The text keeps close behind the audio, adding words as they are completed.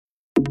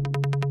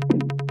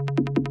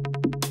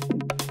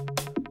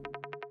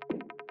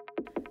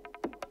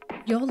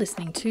You're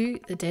listening to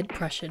The Dead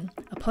Prussian,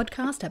 a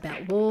podcast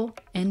about war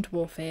and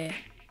warfare.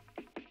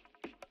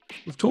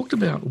 We've talked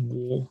about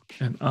war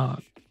and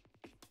art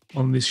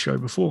on this show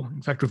before.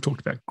 In fact, we've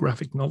talked about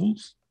graphic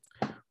novels.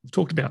 We've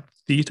talked about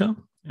theatre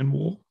and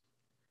war,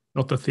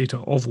 not the theatre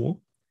of war.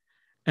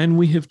 And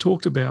we have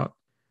talked about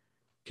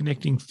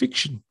connecting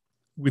fiction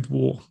with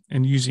war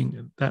and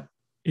using that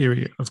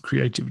area of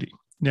creativity.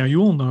 Now,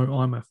 you all know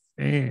I'm a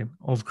fan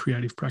of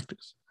creative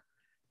practice.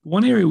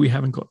 One area we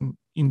haven't gotten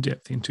in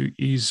depth into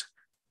is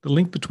the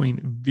link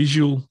between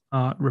visual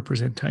art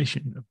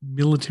representation of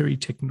military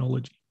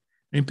technology,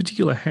 and in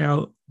particular,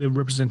 how the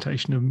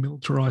representation of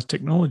militarized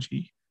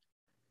technology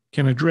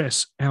can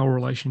address our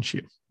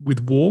relationship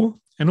with war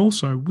and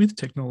also with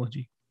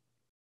technology.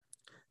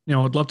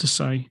 Now, I'd love to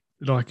say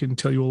that I can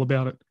tell you all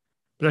about it,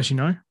 but as you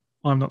know,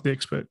 I'm not the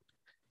expert.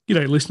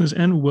 G'day, listeners,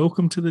 and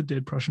welcome to the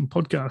Dead Prussian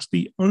podcast,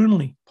 the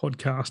only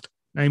podcast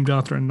named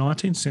after a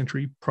 19th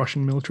century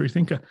Prussian military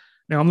thinker.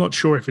 Now, I'm not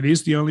sure if it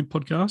is the only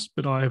podcast,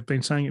 but I have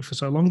been saying it for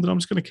so long that I'm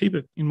just going to keep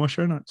it in my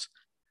show notes.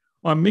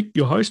 I'm Mick,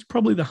 your host,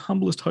 probably the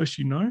humblest host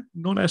you know,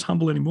 not as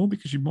humble anymore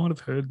because you might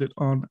have heard that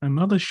on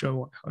another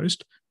show I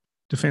host,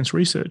 Defense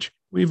Research,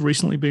 we've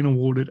recently been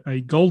awarded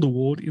a gold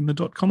award in the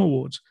 .com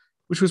Awards,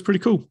 which was pretty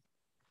cool.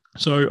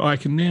 So I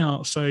can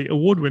now say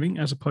award-winning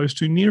as opposed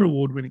to near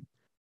award-winning.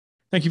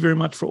 Thank you very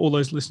much for all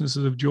those listeners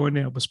that have joined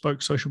our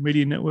bespoke social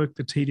media network,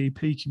 the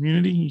TDP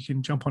community. You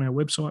can jump on our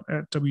website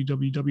at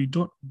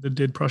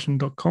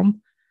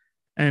www.thedeadprussian.com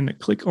and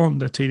click on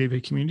the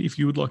TDP community if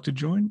you would like to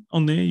join.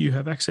 On there, you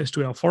have access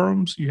to our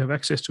forums, you have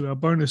access to our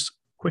bonus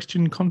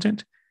question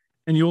content,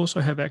 and you also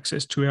have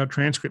access to our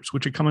transcripts,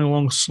 which are coming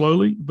along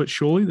slowly but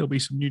surely. There'll be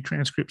some new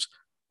transcripts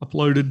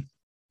uploaded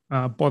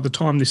by the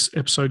time this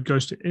episode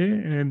goes to air,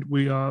 and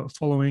we are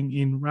following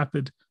in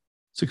rapid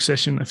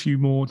succession a few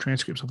more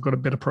transcripts. I've got a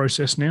better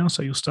process now,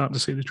 so you'll start to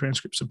see the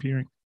transcripts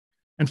appearing.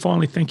 And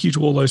finally, thank you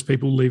to all those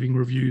people leaving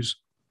reviews.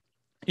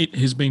 It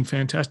has been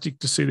fantastic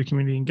to see the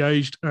community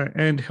engaged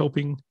and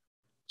helping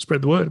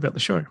spread the word about the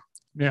show.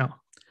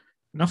 Now,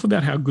 enough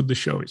about how good the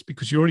show is,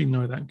 because you already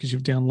know that because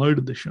you've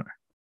downloaded the show.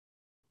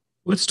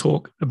 Let's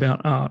talk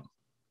about art,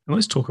 and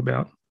let's talk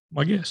about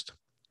my guest.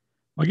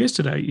 My guest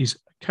today is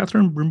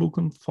Kathryn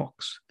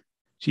Brimblecombe-Fox.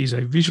 She's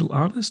a visual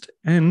artist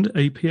and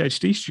a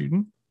PhD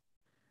student,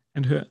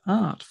 and her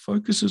art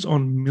focuses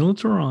on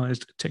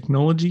militarized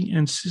technology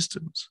and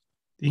systems,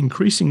 the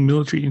increasing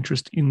military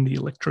interest in the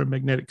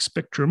electromagnetic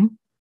spectrum,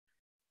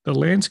 the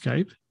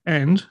landscape,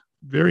 and,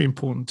 very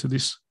important to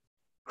this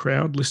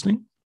crowd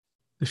listening,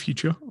 the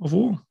future of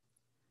war.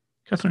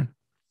 Kathryn,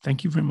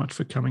 thank you very much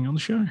for coming on the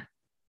show.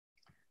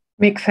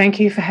 Mick, thank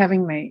you for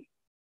having me.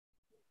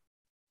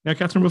 Now,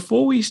 Kathryn,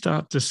 before we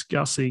start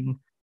discussing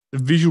the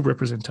visual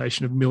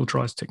representation of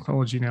militarized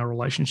technology and our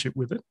relationship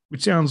with it,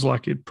 which sounds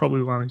like it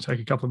probably will only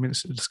take a couple of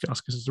minutes to discuss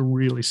because it's a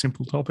really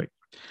simple topic.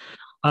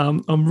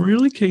 I'm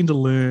really keen to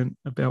learn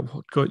about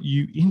what got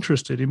you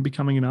interested in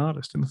becoming an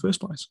artist in the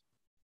first place.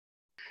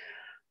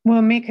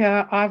 Well, Mick,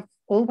 I've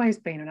always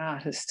been an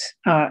artist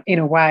in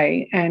a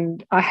way,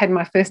 and I had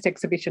my first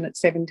exhibition at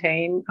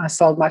 17. I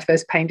sold my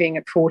first painting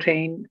at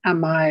 14.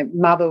 My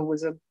mother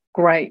was a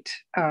great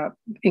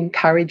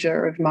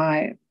encourager of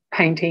my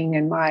painting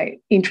and my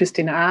interest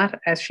in art,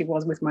 as she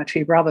was with my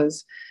two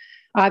brothers.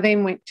 I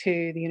then went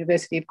to the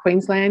University of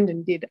Queensland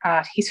and did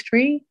art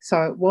history.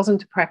 So it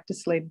wasn't a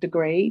practice-led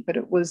degree, but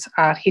it was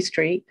art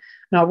history.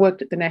 And I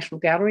worked at the National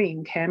Gallery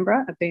in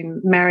Canberra. I've been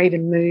married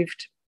and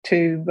moved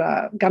to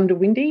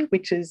Gundawindi,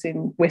 which is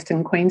in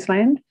Western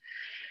Queensland.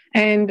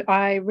 And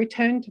I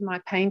returned to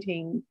my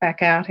painting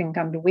back out in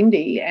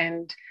Gundawindi,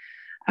 and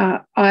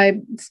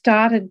I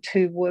started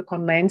to work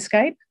on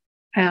landscape,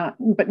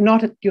 but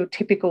not at your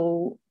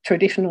typical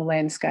traditional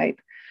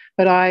landscape.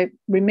 But I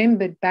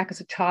remembered back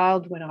as a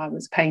child when I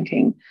was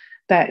painting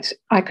that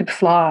I could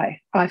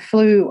fly. I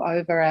flew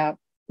over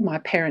my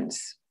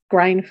parents'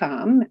 grain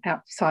farm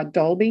outside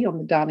Dalby on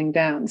the Darling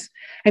Downs.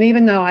 And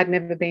even though I'd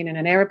never been in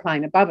an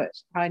aeroplane above it,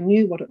 I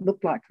knew what it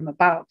looked like from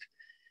above.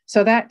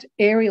 So that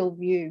aerial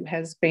view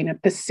has been a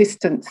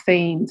persistent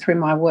theme through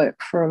my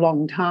work for a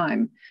long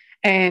time.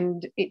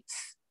 And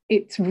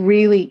it's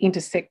really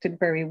intersected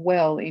very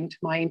well into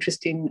my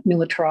interest in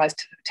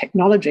militarized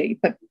technology.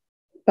 But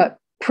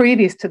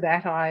previous to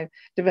that, I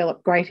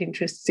developed great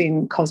interests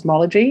in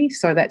cosmology.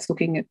 So that's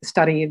looking at the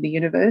study of the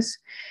universe.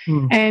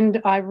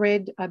 And I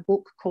read a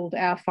book called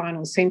Our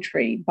Final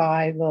Century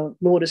by the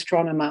Lord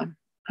astronomer,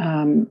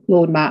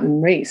 Lord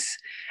Martin Rees.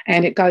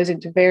 And it goes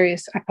into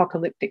various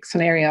apocalyptic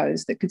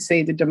scenarios that could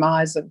see the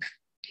demise of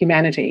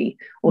humanity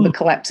or the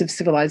collapse of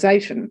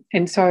civilization.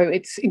 And so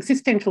it's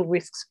existential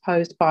risks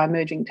posed by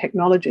emerging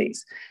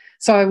technologies.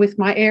 So with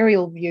my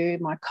aerial view,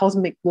 my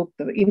cosmic look,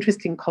 the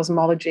interest in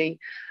cosmology,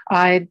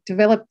 I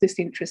developed this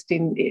interest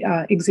in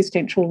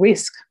existential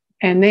risk.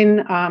 And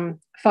then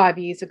 5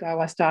 years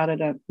ago, I started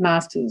a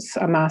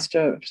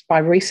master by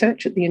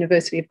research at the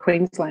University of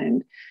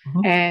Queensland.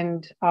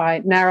 And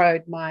I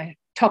narrowed my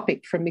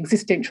topic from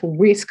existential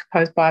risk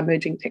posed by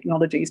emerging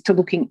technologies to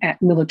looking at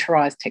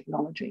militarized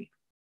technology.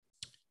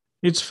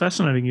 It's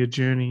fascinating, your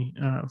journey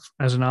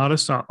as an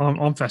artist.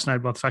 I'm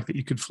fascinated by the fact that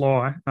you could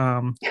fly.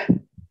 You're going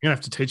to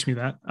have to teach me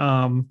that.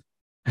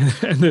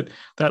 And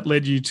that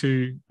led you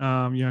to,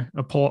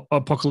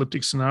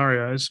 apocalyptic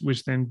scenarios,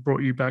 which then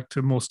brought you back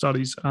to more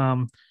studies.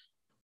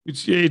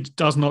 It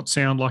does not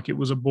sound like it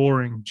was a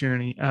boring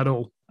journey at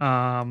all.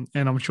 And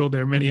I'm sure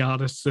there are many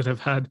artists that have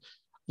had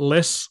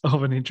less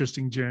of an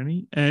interesting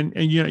journey. And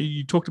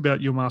you talked about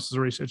your master's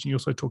of research, and you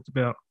also talked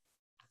about,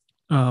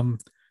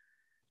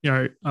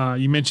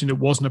 you mentioned it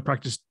wasn't a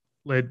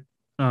practice-led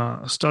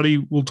study.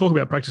 We'll talk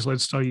about practice-led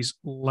studies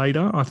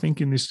later, I think,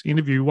 in this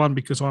interview. One,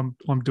 because I'm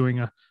doing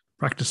a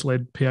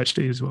practice-led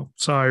PhD as well,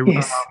 so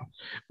Yes.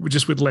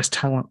 just with less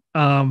talent.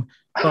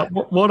 But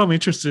what I'm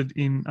interested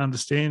in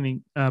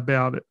understanding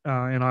about it,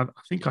 and I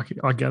think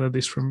I gathered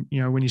this from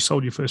when you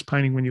sold your first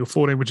painting when you were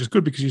 14, which is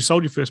good because you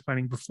sold your first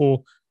painting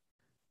before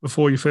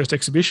your first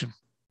exhibition,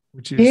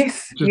 which is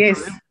Yes. brilliant.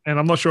 And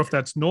I'm not sure if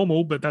that's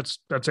normal, but that's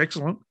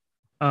excellent.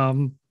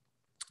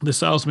 The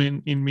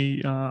salesman in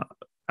me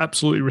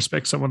absolutely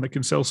respects someone that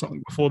can sell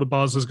something before the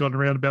buzz has gone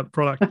around about the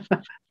product.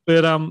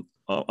 But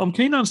I'm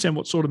keen to understand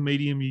what sort of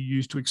medium you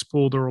use to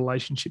explore the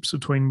relationships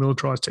between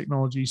militarized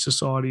technology,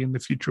 society, and the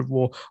future of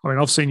war. I mean,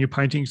 I've seen your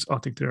paintings. I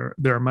think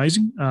they're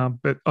amazing.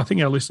 But I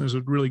think our listeners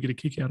would really get a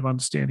kick out of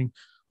understanding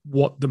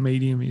what the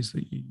medium is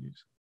that you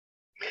use.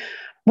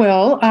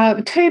 Well,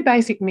 two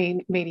basic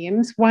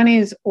mediums. One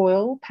is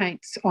oil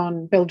paints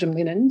on Belgium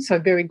linen, so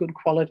very good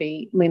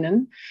quality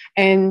linen,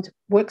 and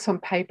works on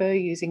paper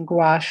using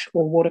gouache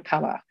or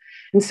watercolour.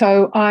 And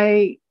so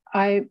I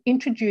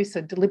introduce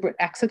a deliberate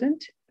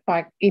accident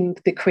in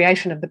the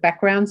creation of the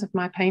backgrounds of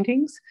my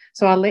paintings.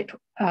 So I let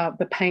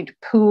the paint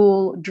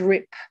pool,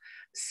 drip,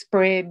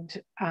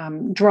 spread,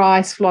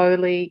 dry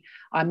slowly.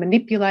 I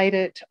manipulate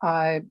it.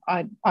 I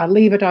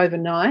leave it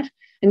overnight.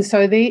 And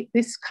so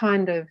this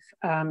kind of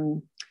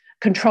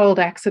controlled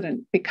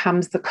accident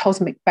becomes the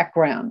cosmic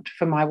background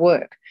for my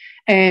work.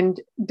 And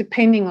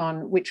depending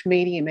on which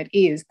medium it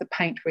is, the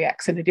paint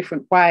reacts in a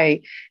different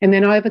way. And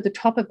then over the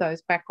top of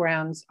those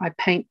backgrounds, I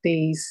paint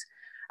these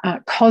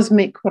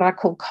what I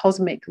call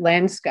cosmic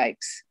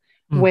landscapes,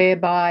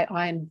 whereby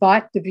I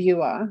invite the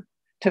viewer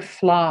to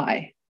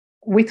fly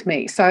with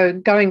me. So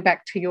going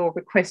back to your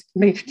request for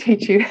me to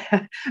teach you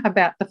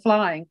about the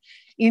flying,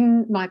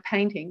 in my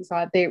paintings,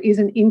 there is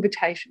an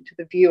invitation to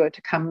the viewer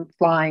to come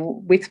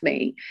flying with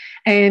me.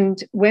 And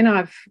when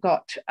I've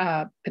got,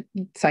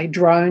 say,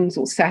 drones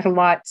or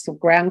satellites or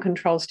ground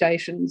control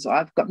stations,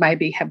 I've got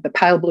maybe have the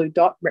pale blue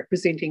dot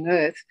representing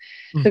Earth,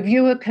 the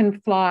viewer can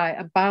fly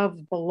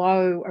above,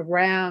 below,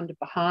 around,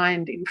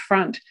 behind, in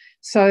front.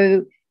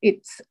 So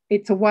it's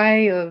a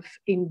way of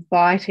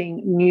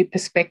inviting new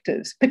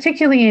perspectives,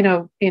 particularly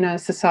in a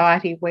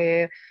society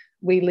where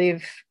we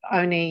live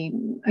only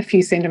a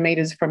few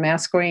centimetres from our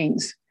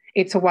screens.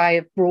 It's a way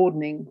of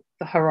broadening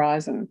the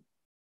horizon.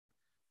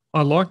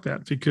 I like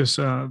that because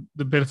the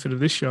benefit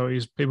of this show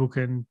is people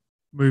can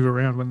move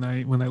around when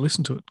they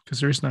listen to it because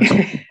there is no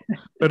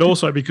but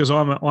also because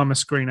I'm a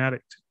screen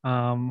addict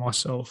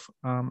myself.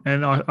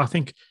 And I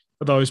think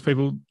for those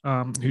people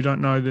who don't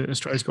know that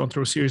Australia's gone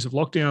through a series of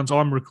lockdowns,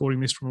 I'm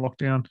recording this from a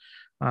lockdown.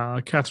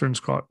 Kathryn's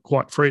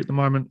quite free at the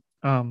moment.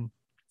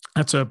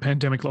 That's a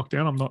pandemic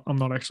lockdown. I'm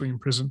not actually in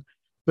prison,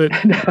 but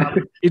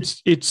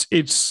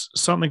it's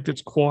something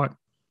that's quite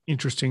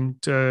interesting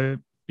to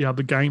be able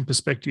to gain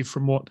perspective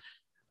from what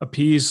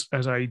appears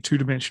as a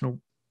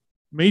two-dimensional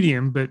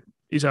medium, but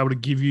is able to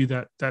give you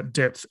that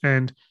depth.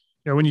 And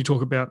when you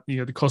talk about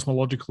the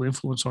cosmological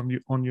influence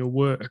on your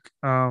work,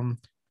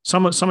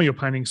 some of your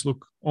paintings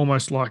look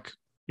almost like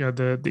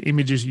the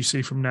images you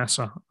see from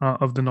NASA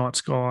of the night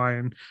sky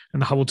and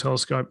the Hubble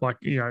telescope, like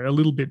a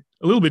little bit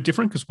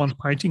different because one's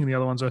painting and the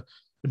other one's a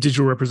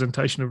digital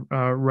representation of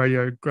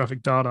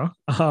radiographic data,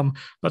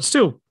 but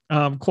still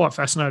quite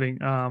fascinating,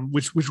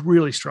 which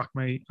really struck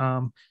me.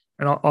 And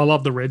I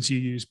love the reds you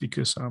use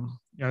because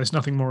there's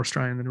nothing more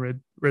Australian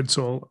than red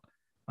soil.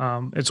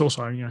 It's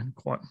also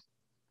quite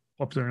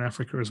popular in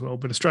Africa as well,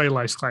 but Australia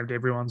lays claim to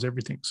everyone's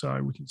everything,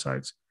 so we can say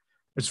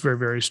it's very,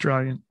 very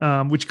Australian,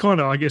 which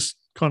kind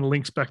of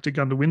links back to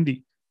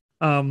Gundawindi.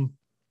 Now,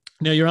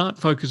 your art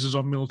focuses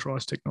on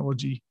militarised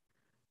technology,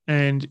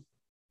 and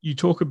you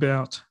talk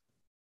about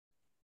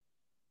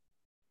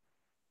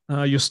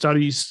your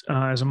studies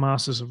as a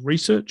Master's of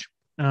Research,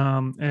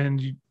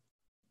 and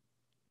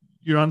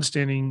your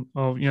understanding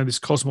of this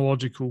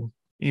cosmological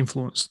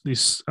influence.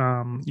 This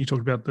you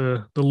talked about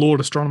the Lord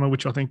Astronomer,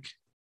 which I think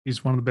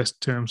is one of the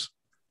best terms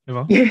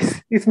ever. Yes,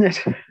 isn't it?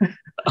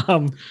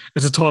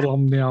 It's a title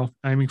I'm now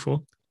aiming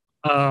for.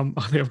 I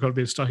think I've got a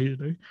bit of study to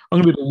do.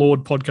 I'm going to be the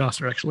Lord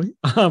podcaster, actually.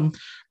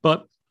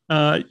 But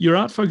your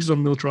art focuses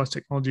on militarised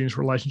technology and its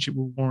relationship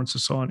with war and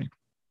society.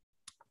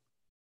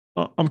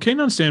 I'm keen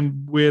to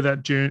understand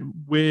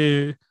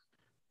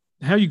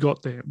how you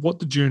got there, what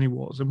the journey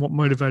was, and what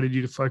motivated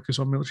you to focus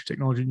on military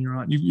technology in your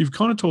art. You've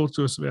kind of talked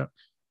to us about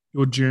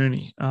your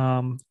journey,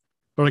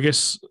 but I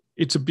guess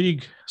it's a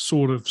big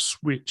sort of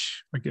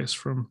switch, I guess,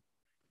 from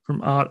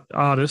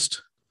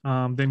artist,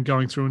 then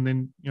going through and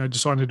then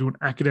deciding to do an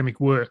academic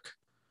work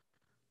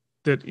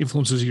that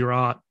influences your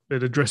art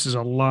that addresses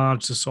a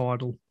large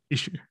societal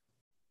issue?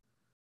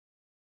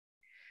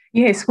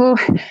 Yes, well,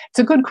 it's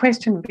a good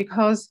question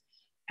because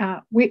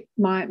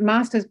my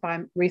master's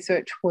by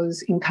research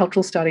was in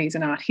cultural studies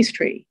and art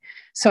history.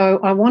 So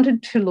I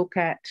wanted to look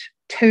at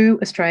two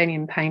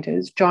Australian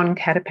painters, John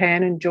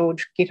Catapan and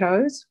George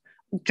Gittos.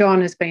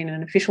 John has been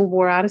an official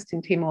war artist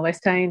in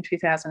Timor-Leste in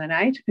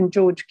 2008, and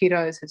George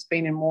Gittos has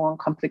been in war and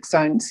conflict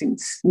zones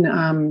since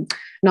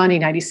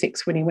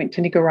 1986 when he went to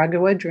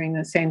Nicaragua during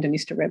the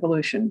Sandinista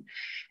Revolution.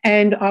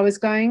 And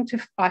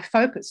I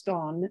focused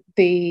on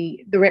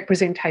the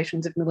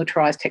representations of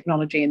militarised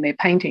technology in their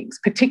paintings,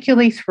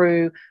 particularly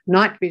through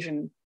night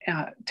vision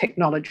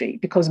technology,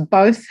 because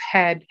both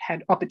had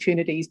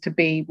opportunities to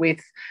be with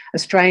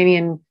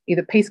Australian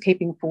either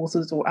peacekeeping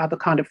forces or other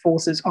kind of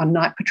forces on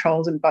night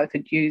patrols, and both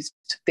had used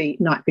the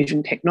night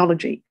vision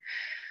technology.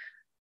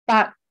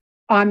 But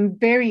I'm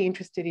very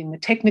interested in the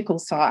technical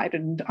side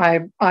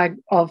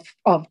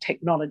of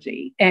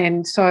technology,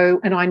 and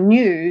I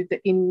knew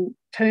that in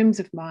terms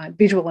of my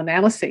visual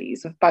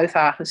analyses of both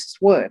artists'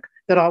 work,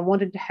 that I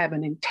wanted to have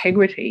an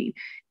integrity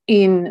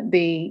in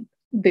the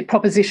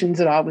propositions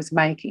that I was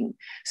making.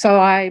 So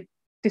I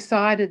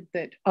decided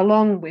that,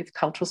 along with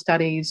cultural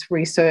studies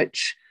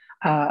research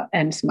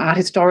and some art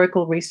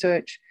historical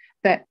research,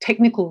 that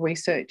technical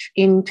research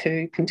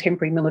into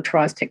contemporary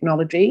militarised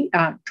technology,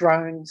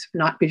 drones,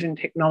 night vision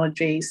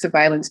technology,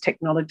 surveillance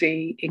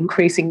technology,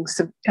 increasingly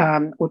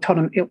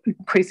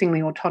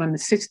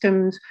autonomous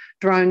systems,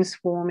 drone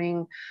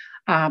swarming,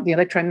 the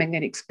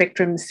electromagnetic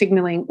spectrum,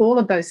 signalling, all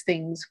of those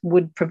things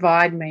would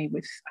provide me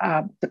with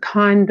the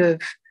kind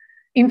of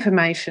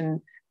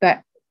information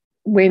that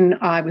when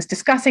I was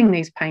discussing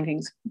these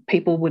paintings,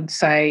 people would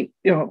say,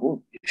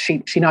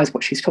 she knows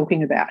what she's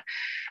talking about.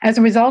 As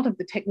a result of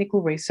the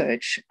technical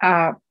research,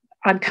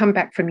 I'd come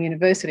back from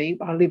university.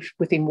 I lived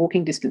within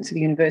walking distance of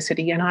the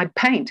university, and I'd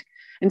paint.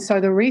 And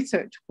so the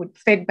research would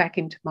fed back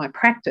into my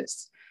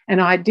practice. And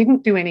I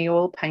didn't do any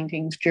oil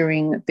paintings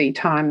during the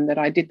time that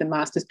I did the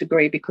master's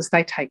degree because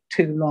they take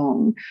too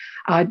long.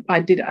 I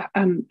did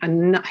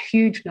a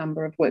huge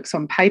number of works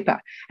on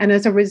paper. And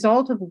as a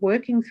result of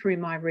working through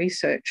my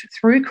research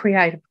through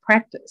creative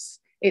practice,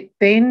 it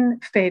then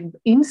fed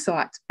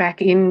insights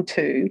back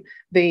into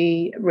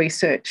the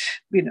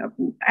research,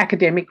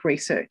 academic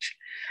research.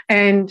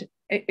 And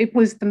it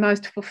was the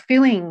most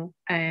fulfilling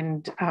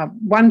and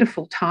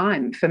wonderful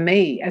time for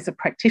me as a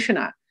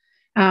practitioner.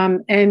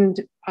 And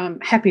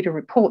I'm happy to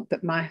report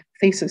that my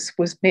thesis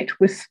was met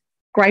with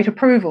great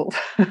approval.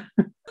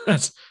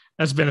 That's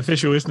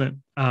beneficial, isn't it?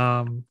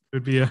 It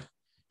would be a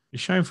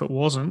shame if it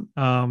wasn't.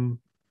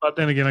 But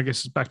then again, I guess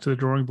it's back to the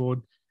drawing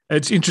board.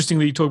 It's interesting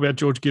that you talk about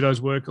George Gittos'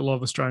 work. A lot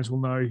of Australians will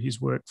know his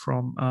work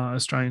from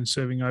Australians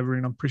serving over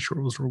in, I'm pretty sure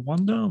it was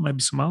Rwanda or maybe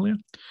Somalia.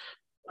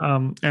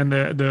 And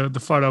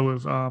the photo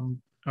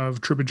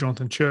of Trooper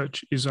Jonathan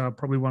Church is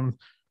probably one of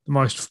the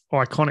most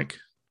iconic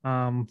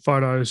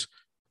photos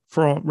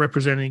for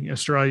representing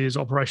Australia's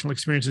operational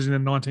experiences in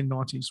the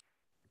 1990s.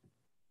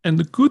 And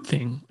the good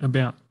thing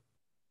about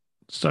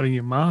studying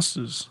your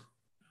master's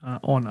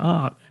on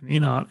art and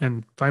in art,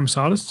 and famous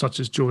artists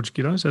such as George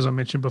Gittos, as I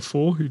mentioned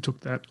before, who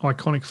took that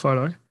iconic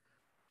photo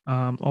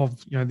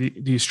of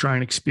the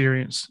Australian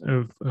experience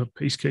of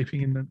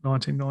peacekeeping in the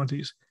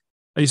 1990s,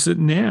 is that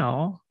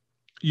now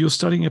you're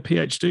studying a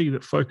PhD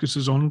that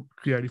focuses on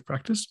creative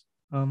practice.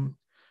 Are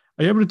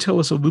you able to tell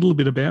us a little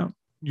bit about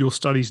your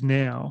studies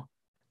now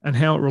and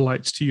how it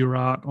relates to your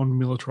art on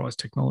militarised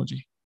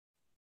technology?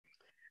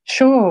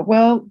 Sure.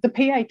 Well, the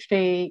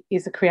PhD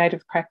is a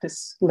creative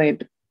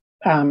practice-led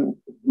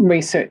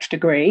research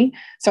degree.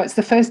 So it's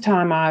the first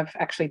time I've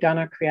actually done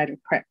a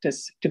creative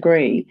practice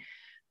degree.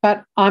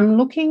 But I'm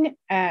looking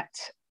at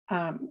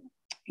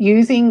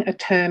using a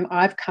term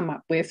I've come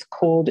up with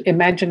called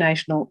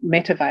imaginational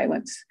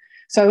metavalence.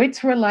 So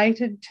it's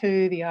related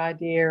to the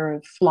idea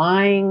of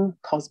flying,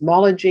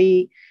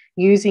 cosmology,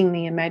 using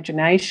the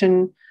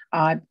imagination.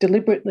 I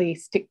deliberately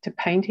stick to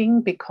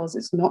painting because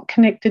it's not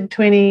connected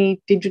to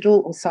any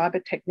digital or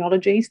cyber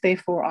technologies.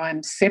 Therefore,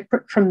 I'm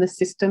separate from the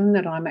system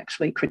that I'm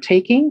actually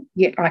critiquing,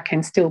 yet I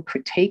can still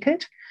critique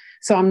it.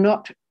 So I'm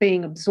not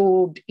being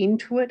absorbed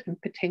into it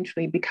and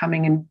potentially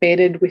becoming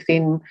embedded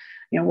within,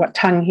 what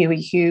Tung Hui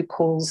Hue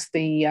calls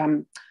the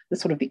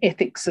sort of the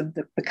ethics of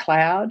the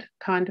cloud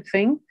kind of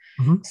thing.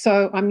 Mm-hmm.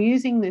 So I'm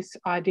using this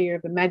idea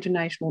of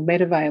imaginational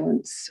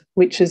metavalence,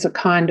 which is a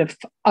kind of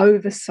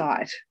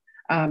oversight,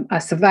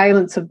 a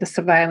surveillance of the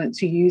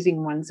surveillance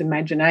using one's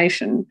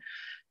imagination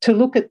to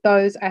look at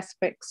those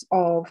aspects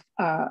of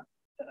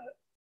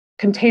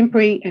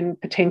contemporary and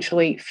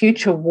potentially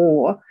future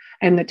war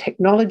and the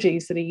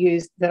technologies that are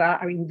used that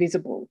are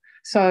invisible.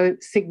 So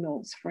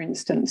signals, for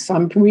instance,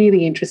 I'm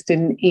really interested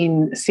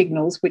in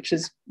signals, which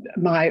is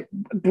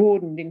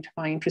broadened into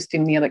my interest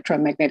in the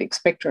electromagnetic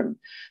spectrum.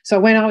 So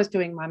when I was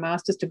doing my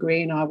master's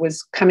degree and I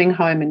was coming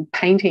home and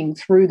painting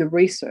through the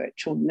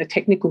research or the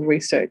technical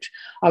research,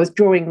 I was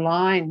drawing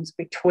lines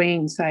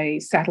between, say,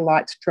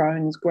 satellites,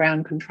 drones,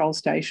 ground control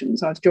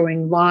stations. I was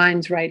drawing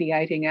lines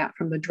radiating out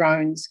from the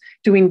drones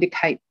to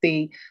indicate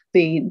the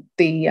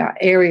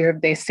area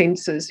of their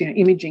sensors,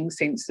 imaging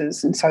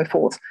sensors and so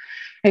forth.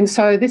 And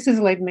so this has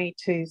led me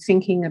to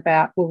thinking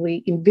about, well,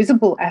 the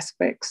invisible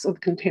aspects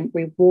of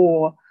contemporary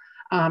war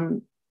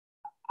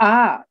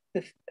are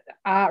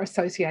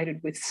associated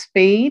with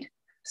speed.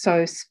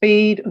 So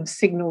speed of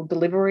signal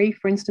delivery,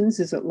 for instance,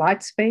 is at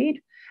light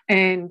speed.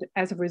 And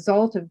as a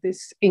result of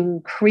this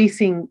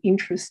increasing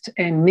interest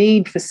and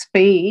need for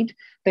speed,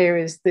 there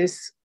is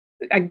this,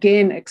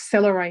 again,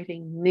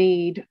 accelerating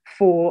need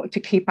to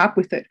keep up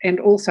with it. And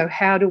also,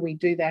 how do we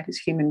do that as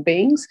human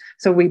beings?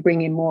 So we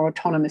bring in more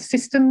autonomous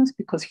systems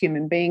because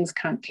human beings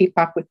can't keep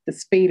up with the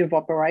speed of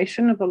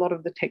operation of a lot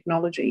of the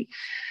technology.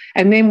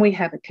 And then we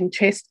have a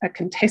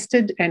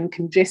contested and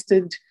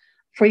congested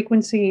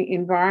frequency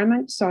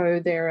environment. So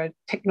there are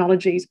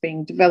technologies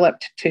being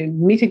developed to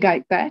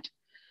mitigate that,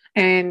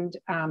 and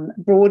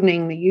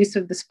broadening the use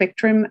of the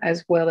spectrum,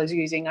 as well as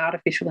using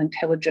artificial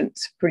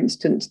intelligence, for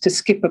instance, to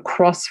skip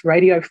across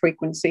radio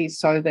frequencies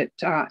so that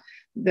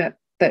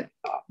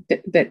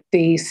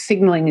the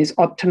signalling is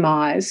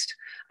optimised,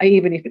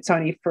 even if it's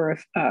only for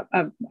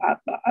a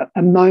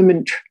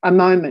moment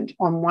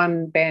on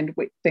one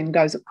bandwidth, then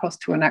goes across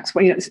to an next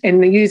one.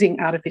 And they're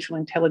using artificial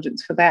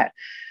intelligence for that.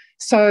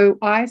 So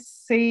I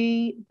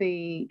see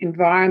the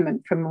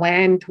environment from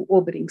land to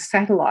orbiting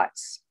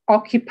satellites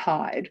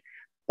occupied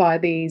by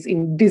these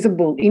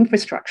invisible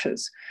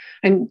infrastructures.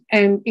 And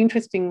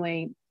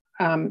interestingly,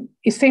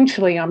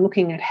 essentially, I'm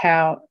looking at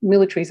how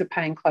militaries are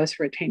paying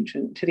closer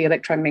attention to the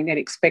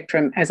electromagnetic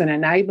spectrum as an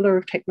enabler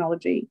of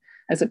technology,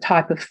 as a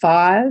type of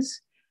fires,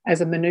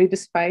 as a manoeuvre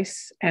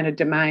space and a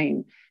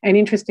domain. And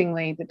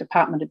interestingly, the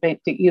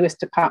US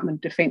Department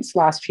of Defense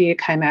last year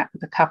came out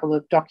with a couple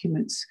of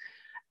documents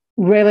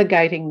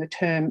relegating the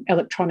term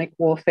electronic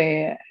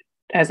warfare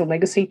as a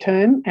legacy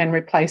term and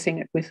replacing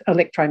it with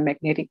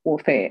electromagnetic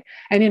warfare.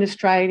 And in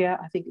Australia,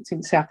 I think it's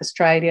in South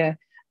Australia,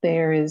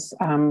 there is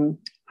a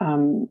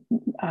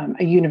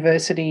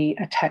university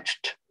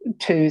attached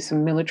to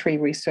some military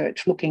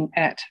research looking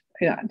at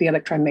the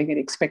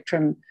electromagnetic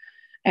spectrum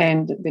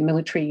and the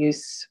military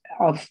use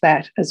of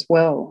that as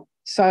well.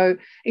 So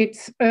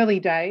it's early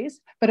days,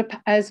 but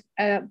as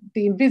the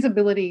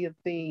invisibility of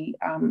the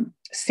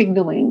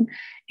signalling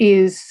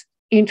is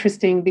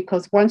interesting,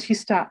 because once you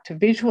start to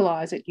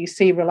visualize it, you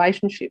see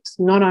relationships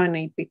not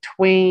only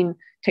between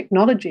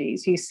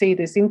technologies, you see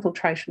this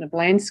infiltration of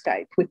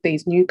landscape with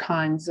these new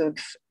kinds of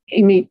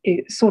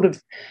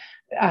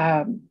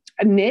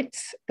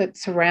nets that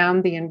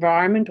surround the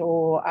environment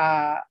or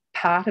are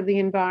part of the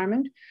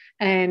environment.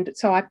 And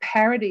so I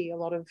parody a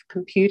lot of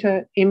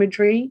computer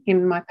imagery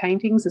in my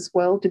paintings as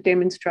well to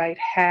demonstrate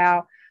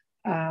how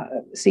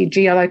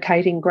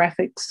geolocating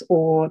graphics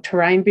or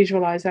terrain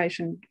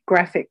visualization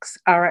graphics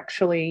are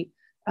actually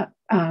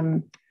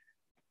kind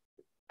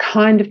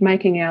of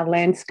making our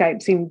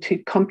landscapes into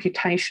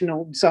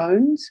computational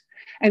zones.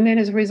 And then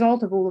as a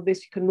result of all of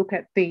this, you can look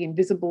at the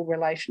invisible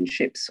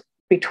relationships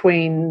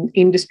between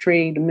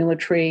industry, the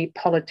military,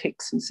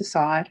 politics, and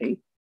society.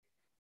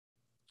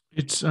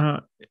 It's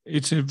a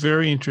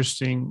very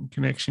interesting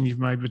connection you've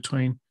made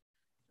between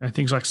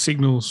things like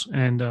signals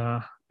and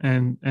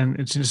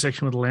its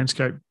intersection with the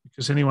landscape,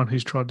 because anyone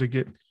who's tried to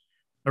get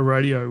a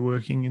radio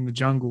working in the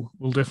jungle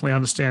will definitely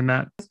understand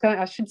that.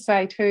 I should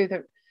say too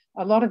that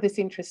a lot of this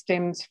interest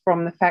stems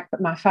from the fact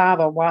that my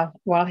father,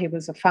 while he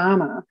was a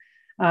farmer,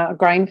 a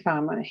grain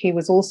farmer, he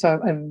was also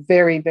a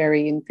very,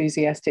 very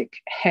enthusiastic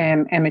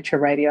ham amateur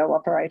radio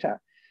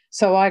operator.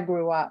 So I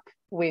grew up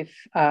with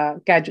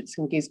gadgets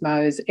and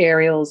gizmos,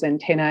 aerials,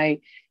 antennae.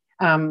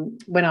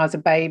 When I was a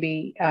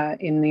baby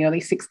in the early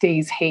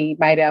 60s, he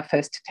made our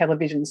first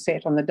television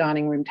set on the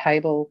dining room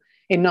table.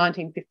 In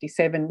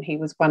 1957, he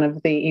was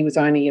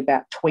only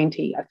about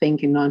 20, I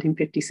think, in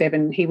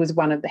 1957. He was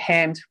one of the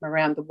hams from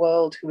around the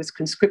world who was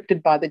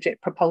conscripted by the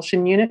Jet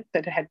Propulsion Unit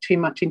that had too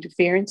much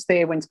interference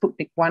there when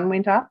Sputnik 1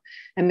 went up.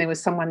 And there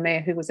was someone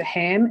there who was a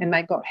ham, and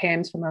they got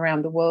hams from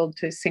around the world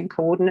to send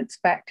coordinates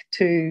back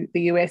to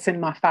the US,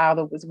 and my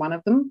father was one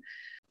of them.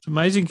 It's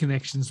amazing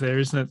connections there,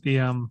 isn't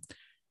it?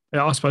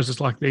 I suppose it's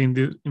like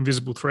the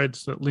invisible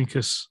threads that link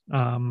us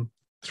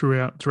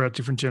throughout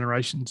different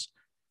generations.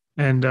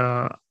 And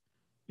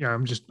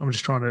I'm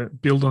just trying to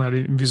build on that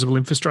invisible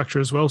infrastructure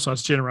as well. So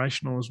it's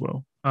generational as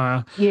well.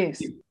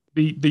 Yes.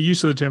 The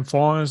use of the term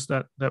fires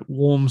that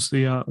warms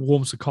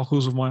the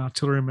cockles of my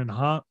artilleryman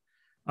heart,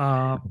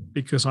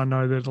 because I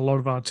know that a lot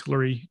of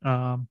artillery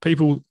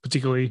people,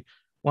 particularly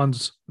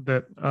ones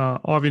that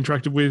I've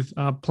interacted with,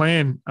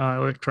 plan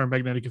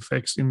electromagnetic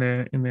effects in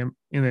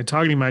their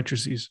targeting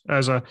matrices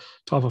as a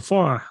type of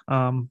fire,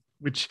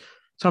 which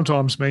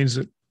sometimes means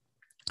that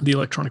the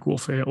electronic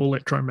warfare or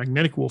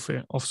electromagnetic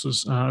warfare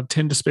officers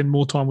tend to spend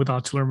more time with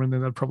artillerymen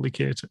than they'd probably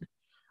care to.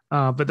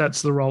 But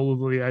that's the role of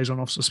the liaison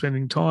officer,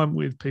 spending time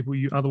with people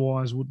you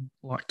otherwise wouldn't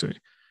like to.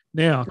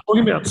 Now,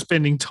 talking about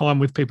spending time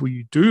with people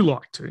you do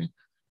like to,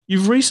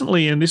 you've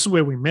recently, and this is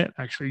where we met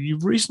actually,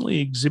 you've recently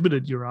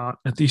exhibited your art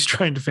at the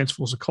Australian Defence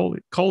Force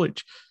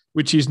College,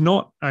 which is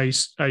not a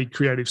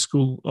creative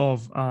school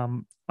of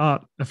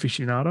art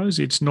aficionados.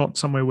 It's not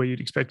somewhere where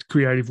you'd expect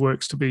creative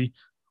works to be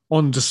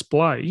on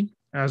display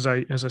as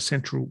a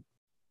central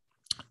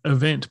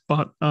event.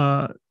 But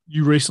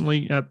you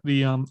recently at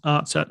the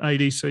Arts at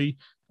ADC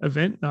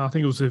event, I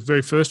think it was the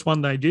very first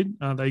one they did,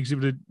 they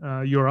exhibited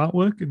your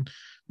artwork, and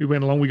we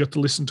went along. We got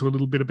to listen to a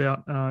little bit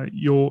about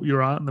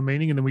your art and the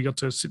meaning, and then we got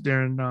to sit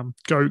there and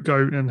go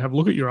and have a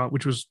look at your art,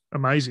 which was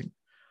amazing.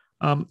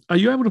 Are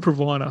you able to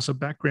provide us a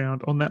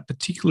background on that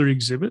particular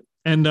exhibit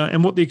and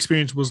what the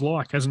experience was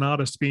like as an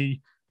artist to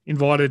be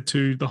invited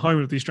to the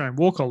home of the Australian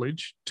War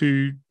College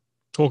to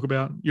talk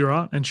about your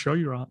art and show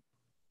your art?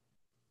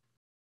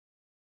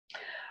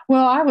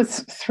 Well, I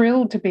was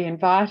thrilled to be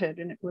invited,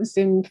 and it was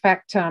in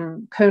fact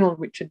Colonel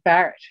Richard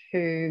Barrett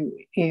who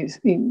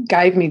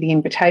gave me the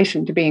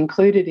invitation to be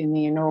included in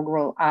the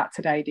inaugural Arts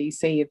at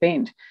ADC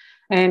event.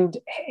 And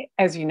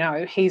as you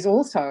know, he's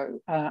also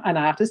an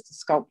artist, a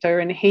sculptor,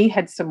 and he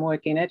had some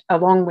work in it,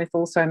 along with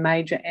also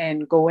Major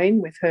Anne Goyne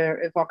with her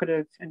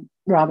evocative and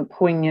rather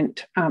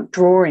poignant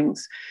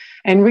drawings.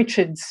 And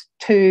Richard's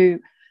two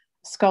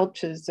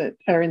sculptures that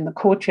are in the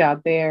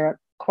courtyard there are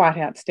quite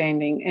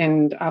outstanding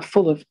and are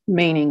full of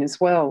meaning as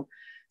well.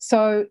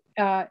 So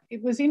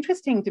it was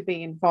interesting to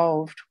be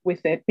involved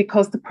with it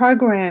because the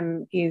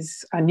program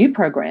is a new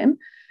program,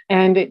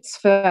 and it's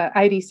for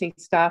ADC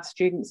staff,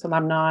 students,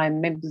 alumni,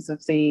 and members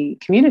of the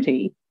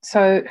community,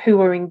 so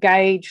who are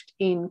engaged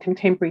in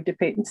contemporary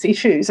defence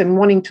issues and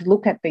wanting to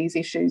look at these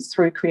issues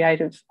through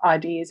creative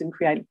ideas and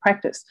creative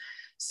practice.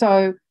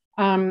 So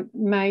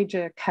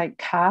Major Kate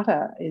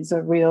Carter is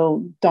a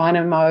real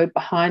dynamo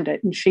behind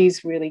it, and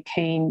she's really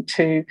keen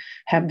to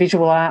have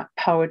visual art,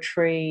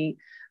 poetry,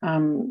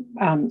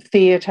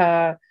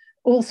 theatre,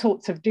 all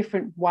sorts of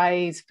different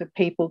ways for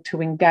people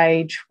to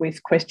engage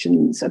with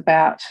questions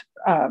about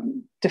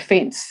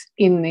defence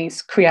in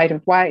these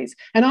creative ways.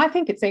 And I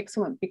think it's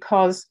excellent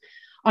because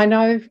I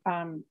know,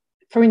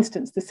 for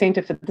instance, the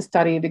Centre for the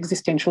Study of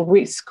Existential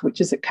Risk,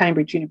 which is at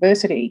Cambridge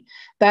University,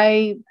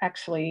 they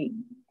actually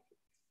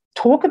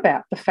talk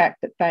about the fact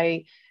that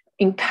they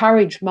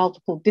encourage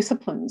multiple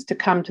disciplines to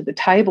come to the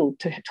table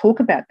to talk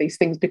about these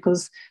things,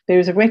 because there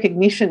is a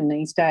recognition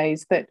these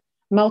days that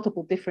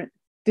multiple different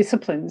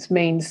disciplines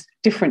means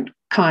different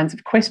kinds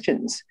of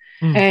questions.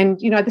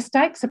 And, you know, the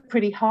stakes are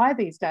pretty high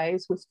these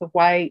days with the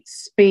way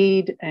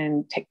speed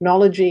and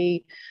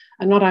technology,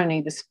 and not only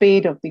the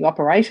speed of the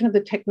operation of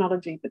the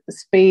technology, but the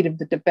speed of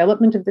the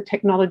development of the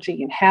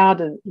technology, and how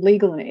do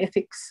legal and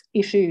ethics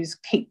issues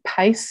keep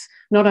pace,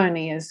 not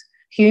only as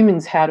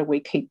humans, how do we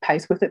keep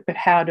pace with it, but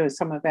how do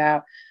some of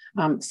our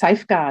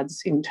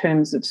safeguards in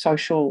terms of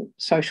social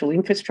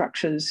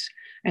infrastructures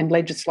and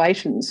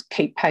legislations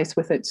keep pace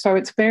with it. So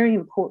it's very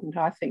important,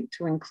 I think,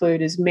 to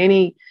include as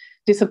many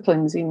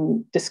disciplines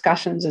in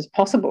discussions as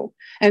possible.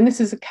 And this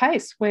is a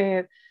case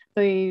where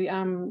the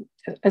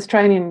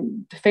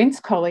Australian Defence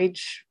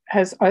College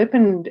has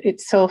opened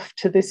itself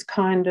to this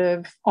kind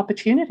of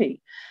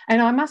opportunity.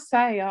 And I must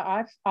say,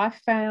 I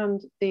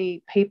found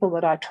the people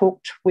that I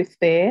talked with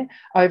there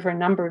over a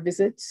number of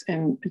visits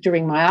and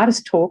during my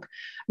artist talk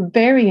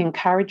very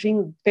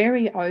encouraging,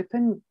 very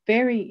open,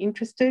 very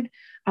interested,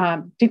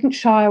 didn't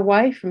shy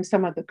away from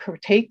some of the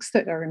critiques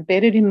that are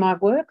embedded in my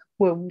work,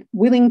 were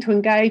willing to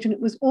engage. And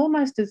it was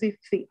almost as if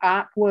the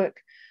artwork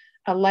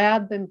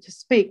allowed them to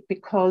speak,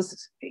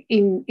 because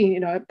in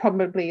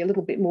probably a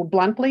little bit more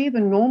bluntly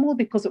than normal,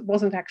 because it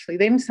wasn't actually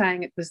them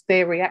saying it, was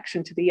their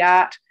reaction to the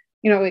art.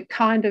 You know, it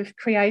kind of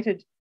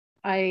created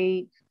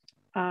a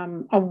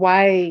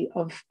way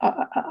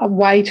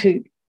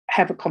to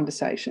have a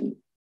conversation.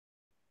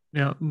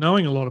 Now,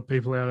 knowing a lot of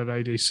people out at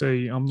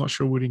ADC, I'm not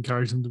sure would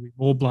encourage them to be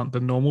more blunt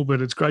than normal,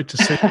 but it's great to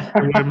see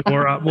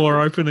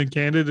more open and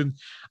candid, and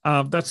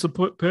that's the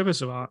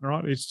purpose of art,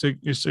 right? It's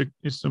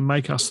to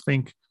make us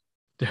think,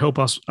 to help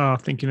us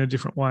think in a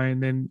different way,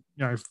 and then,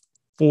 you know,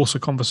 force a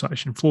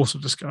conversation, force a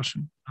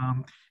discussion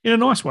in a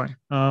nice way.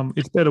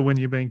 It's better when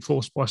you're being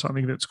forced by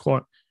something that's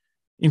quite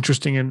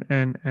interesting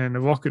and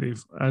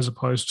evocative, as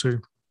opposed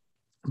to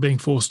being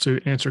forced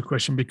to answer a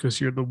question because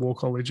you're at the War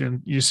College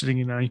and you're sitting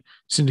in a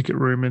syndicate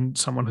room and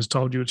someone has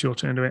told you it's your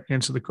turn to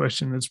answer the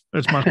question.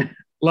 It's much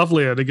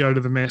lovelier to go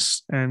to the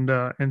mess and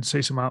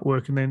see some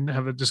artwork and then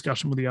have a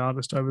discussion with the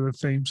artist over the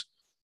themes.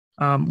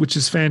 Which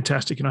is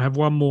fantastic. And I have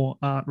one more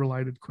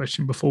art-related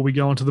question before we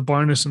go on to the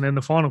bonus and then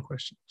the final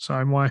question.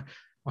 So my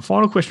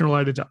final question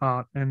related to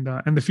art and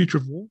the future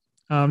of war.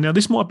 Now,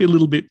 this might be a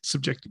little bit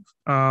subjective,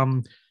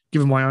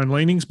 given my own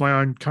leanings, my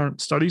own current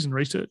studies and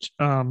research,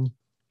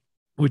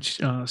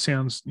 which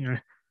sounds,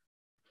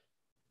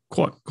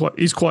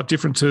 quite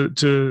different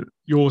to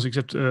yours,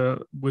 except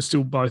we're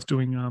still both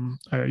doing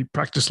a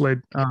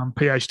practice-led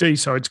PhD.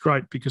 So it's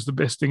great because the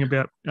best thing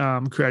about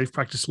creative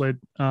practice-led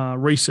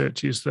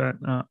research is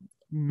that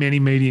many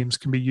mediums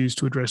can be used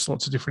to address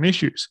lots of different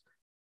issues.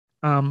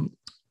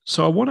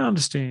 So I want to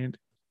understand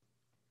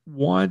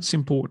why it's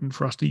important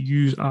for us to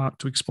use art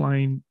to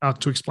explain.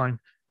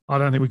 I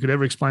don't think we could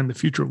ever explain the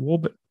future of war,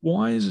 but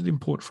why is it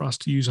important for us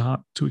to use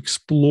art to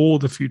explore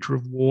the future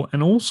of war?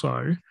 And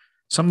also,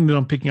 something that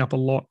I'm picking up a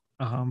lot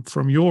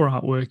from your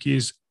artwork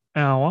is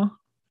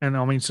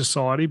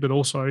society, but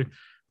also,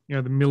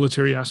 the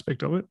military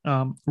aspect of it,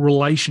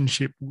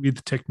 relationship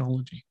with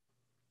technology.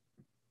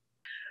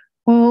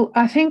 Well,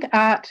 I think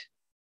art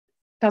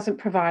doesn't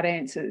provide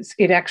answers.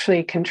 It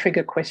actually can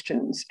trigger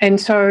questions. And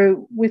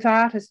so with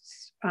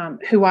artists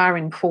who are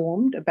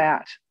informed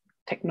about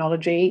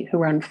technology,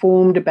 who are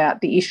informed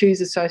about the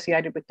issues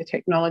associated with the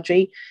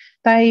technology,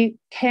 they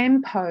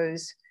can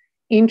pose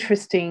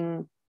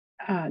interesting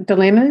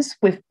dilemmas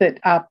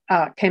that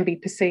can be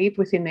perceived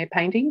within their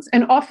paintings.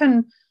 And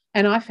often,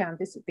 and I found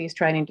this at the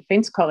Australian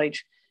Defence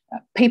College,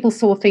 people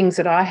saw things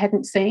that I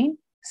hadn't seen.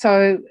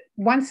 So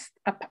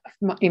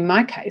in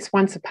my case,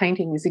 once a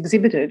painting is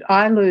exhibited,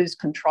 I lose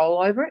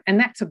control over it. And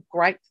that's a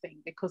great thing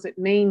because it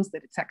means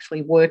that it's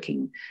actually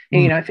working.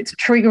 And, if it's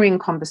triggering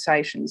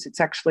conversations, it's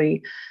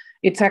actually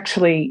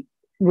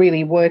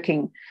really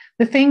working.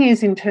 The thing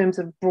is, in terms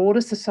of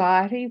broader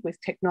society with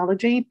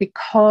technology,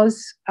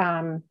 because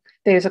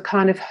there's a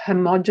kind of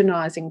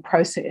homogenizing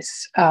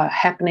process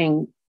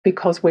happening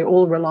because we're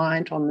all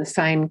reliant on the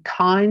same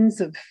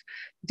kinds of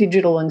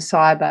digital and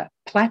cyber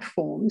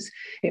platforms,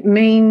 it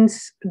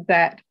means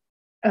that,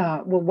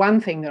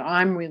 one thing that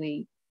I'm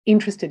really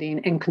interested in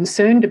and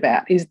concerned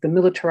about is the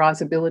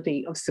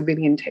militarizability of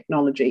civilian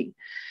technology.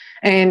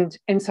 And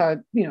so,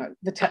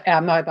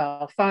 our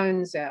mobile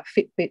phones, our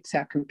Fitbits,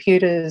 our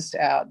computers,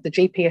 the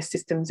GPS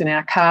systems in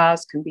our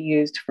cars can be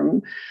used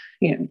from,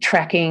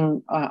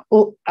 tracking a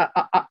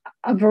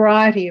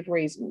variety of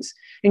reasons.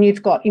 And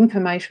you've got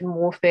information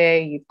warfare,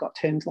 you've got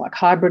terms like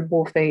hybrid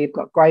warfare, you've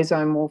got grey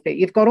zone warfare,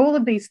 you've got all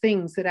of these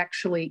things that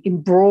actually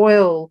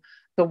embroil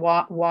the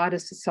wider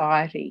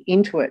society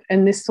into it.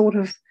 And this sort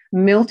of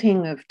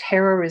melting of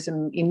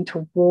terrorism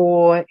into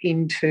war,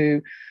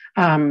 into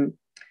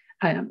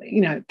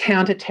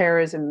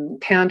counter-terrorism,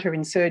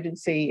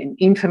 counter-insurgency and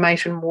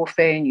information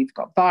warfare, and you've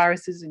got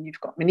viruses and you've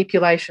got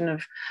manipulation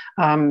of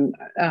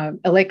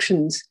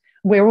elections.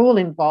 We're all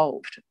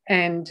involved.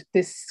 And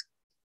this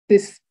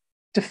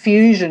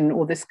diffusion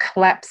or this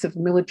collapse of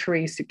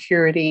military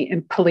security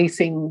and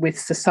policing with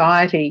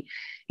society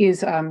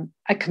is a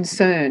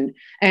concern.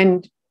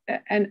 And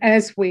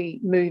as we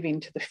move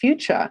into the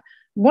future,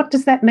 what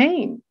does that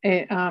mean?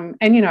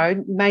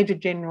 Major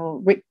General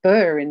Rick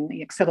Burr in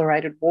the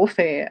Accelerated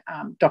Warfare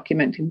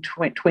document in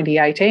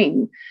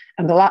 2018,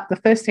 and the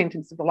first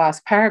sentence of the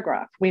last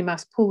paragraph, we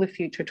must pull the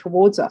future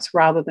towards us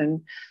rather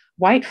than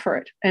wait for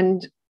it.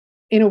 And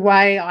in a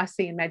way, I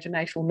see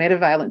imaginational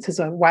metavalence as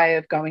a way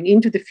of going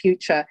into the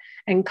future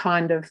and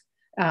kind of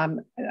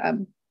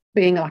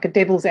being like a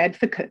devil's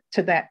advocate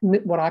to that,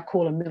 what I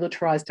call a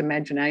militarized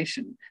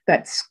imagination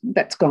that's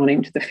gone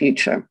into the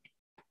future.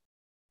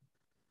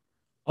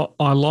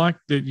 I like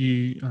that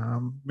you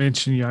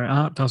mentioned,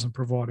 art doesn't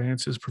provide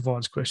answers,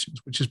 provides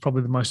questions, which is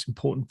probably the most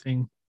important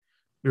thing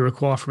we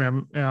require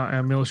from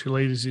our military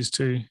leaders is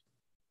to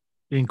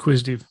be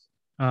inquisitive.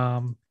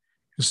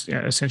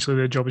 Essentially,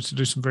 their job is to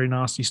do some very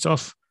nasty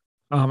stuff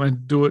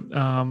and do it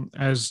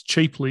as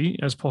cheaply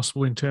as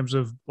possible in terms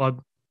of blood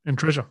and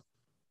treasure.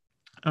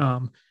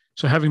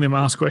 So having them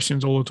ask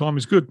questions all the time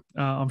is good.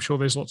 I'm sure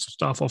there's lots of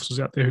staff officers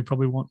out there who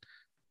probably want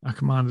our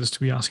commanders to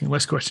be asking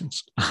less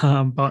questions.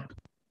 But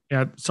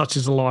such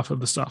is the life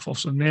of the staff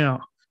officer. Now,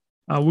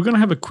 we're going to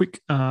have a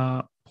quick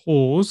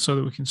pause so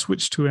that we can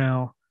switch to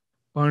our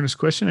bonus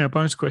question. Our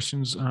bonus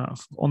questions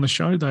on the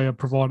show, they are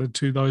provided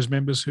to those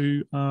members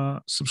who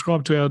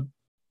subscribe to our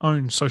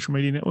own social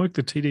media network,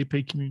 the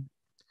TDP community.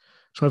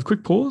 So I have a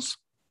quick pause.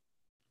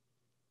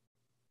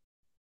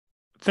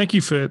 Thank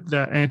you for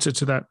that answer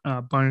to that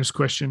bonus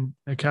question,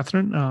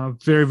 Kathryn.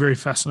 Very, very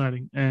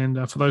fascinating.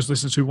 And for those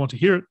listeners who want to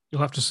hear it,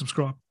 you'll have to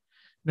subscribe.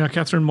 Now,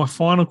 Kathryn, my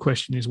final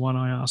question is one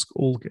I ask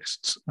all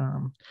guests.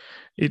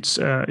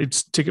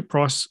 It's ticket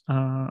price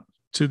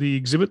to the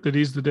exhibit that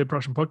is the Dead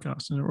Prussian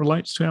podcast, and it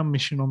relates to our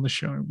mission on the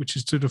show, which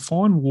is to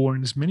define war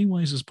in as many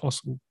ways as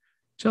possible,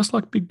 just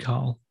like Big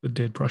Carl, the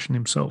Dead Prussian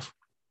himself.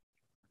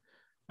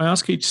 I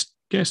ask each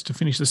guest to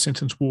finish the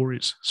sentence war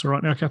is. So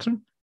right now,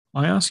 Kathryn,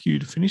 I ask you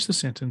to finish the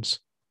sentence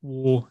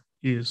war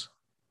is.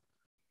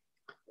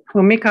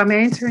 Well, Mick, I'm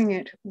answering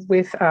it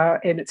with,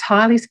 and it's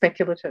highly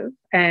speculative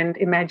and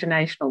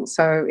imaginational,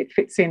 so it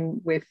fits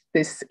in with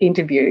this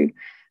interview.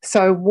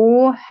 So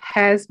war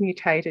has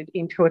mutated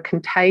into a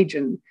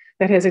contagion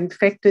that has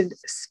infected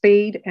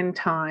speed and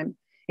time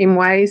in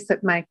ways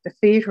that make the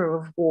theatre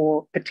of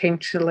war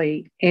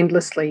potentially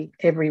endlessly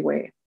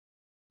everywhere.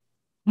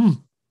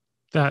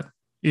 That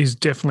is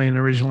definitely an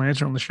original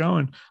answer on the show.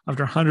 And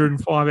after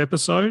 105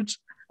 episodes,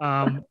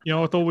 I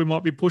thought we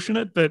might be pushing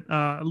it, but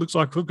it looks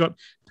like we've got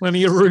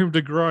plenty of room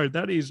to grow.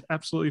 That is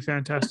absolutely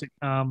fantastic.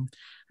 I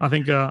don't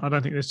think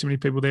there's too many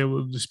people there who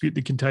will dispute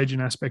the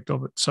contagion aspect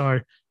of it.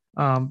 So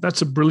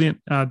that's a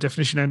brilliant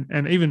definition,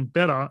 and even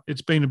better,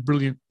 it's been a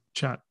brilliant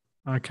chat,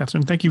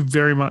 Kathryn. Thank you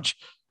very much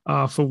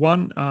for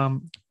one.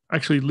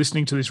 Actually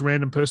listening to this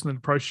random person that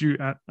approached you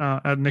at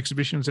an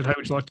exhibition and said, "Hey,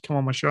 would you like to come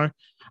on my show?"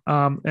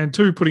 And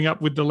two, putting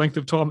up with the length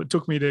of time it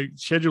took me to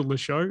schedule the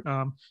show.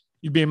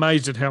 You'd be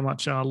amazed at how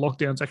much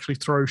lockdowns actually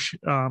throw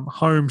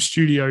home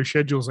studio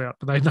schedules out,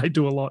 but they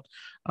do a lot.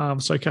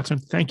 So,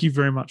 Kathryn, thank you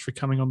very much for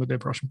coming on the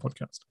Dead Prussian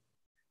podcast.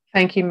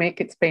 Thank you,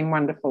 Mick. It's been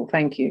wonderful.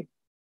 Thank you.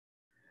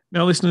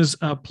 Now, listeners,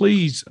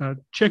 please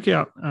check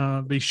out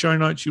the show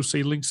notes. You'll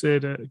see links there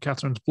to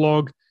Kathryn's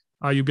blog.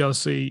 You'll be able to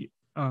see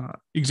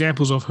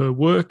examples of her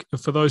work.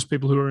 For those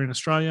people who are in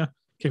Australia,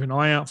 keep an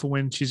eye out for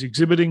when she's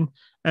exhibiting.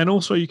 And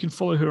also you can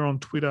follow her on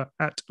Twitter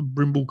at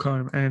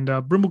Brimblecombe. And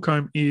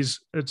Brimblecombe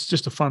it's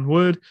just a fun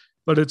word,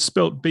 but it's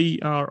spelt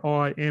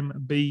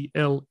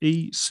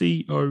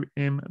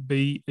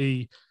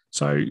Brimblecombe.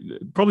 So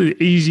probably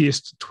the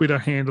easiest Twitter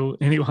handle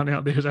anyone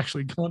out there has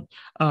actually got.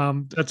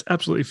 That's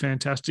absolutely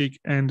fantastic.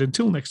 And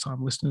until next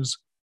time, listeners,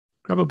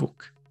 grab a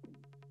book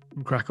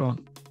and crack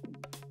on.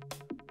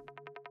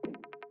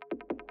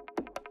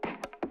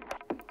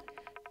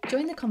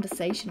 Join the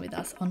conversation with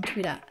us on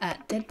Twitter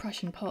at Dead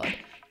Prussian Pod,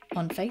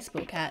 on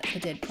Facebook at the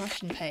Dead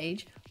Prussian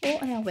page,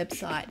 or on our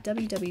website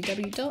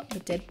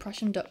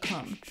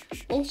www.thedeadprussian.com.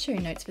 All show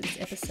notes for this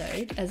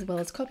episode, as well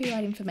as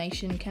copyright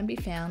information, can be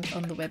found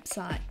on the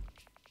website.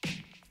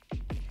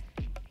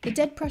 The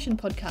Dead Prussian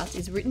podcast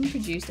is written,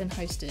 produced and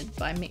hosted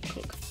by Mick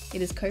Cook.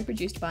 It is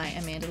co-produced by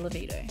Amanda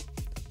Levito.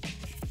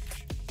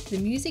 The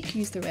music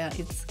used throughout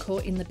is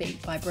Caught in the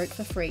Beat by Broke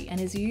for Free and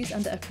is used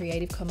under a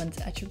Creative Commons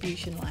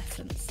Attribution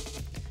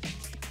license.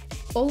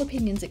 All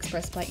opinions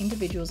expressed by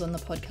individuals on the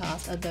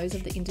podcast are those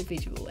of the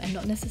individual and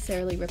not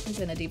necessarily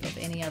representative of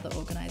any other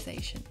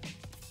organisation.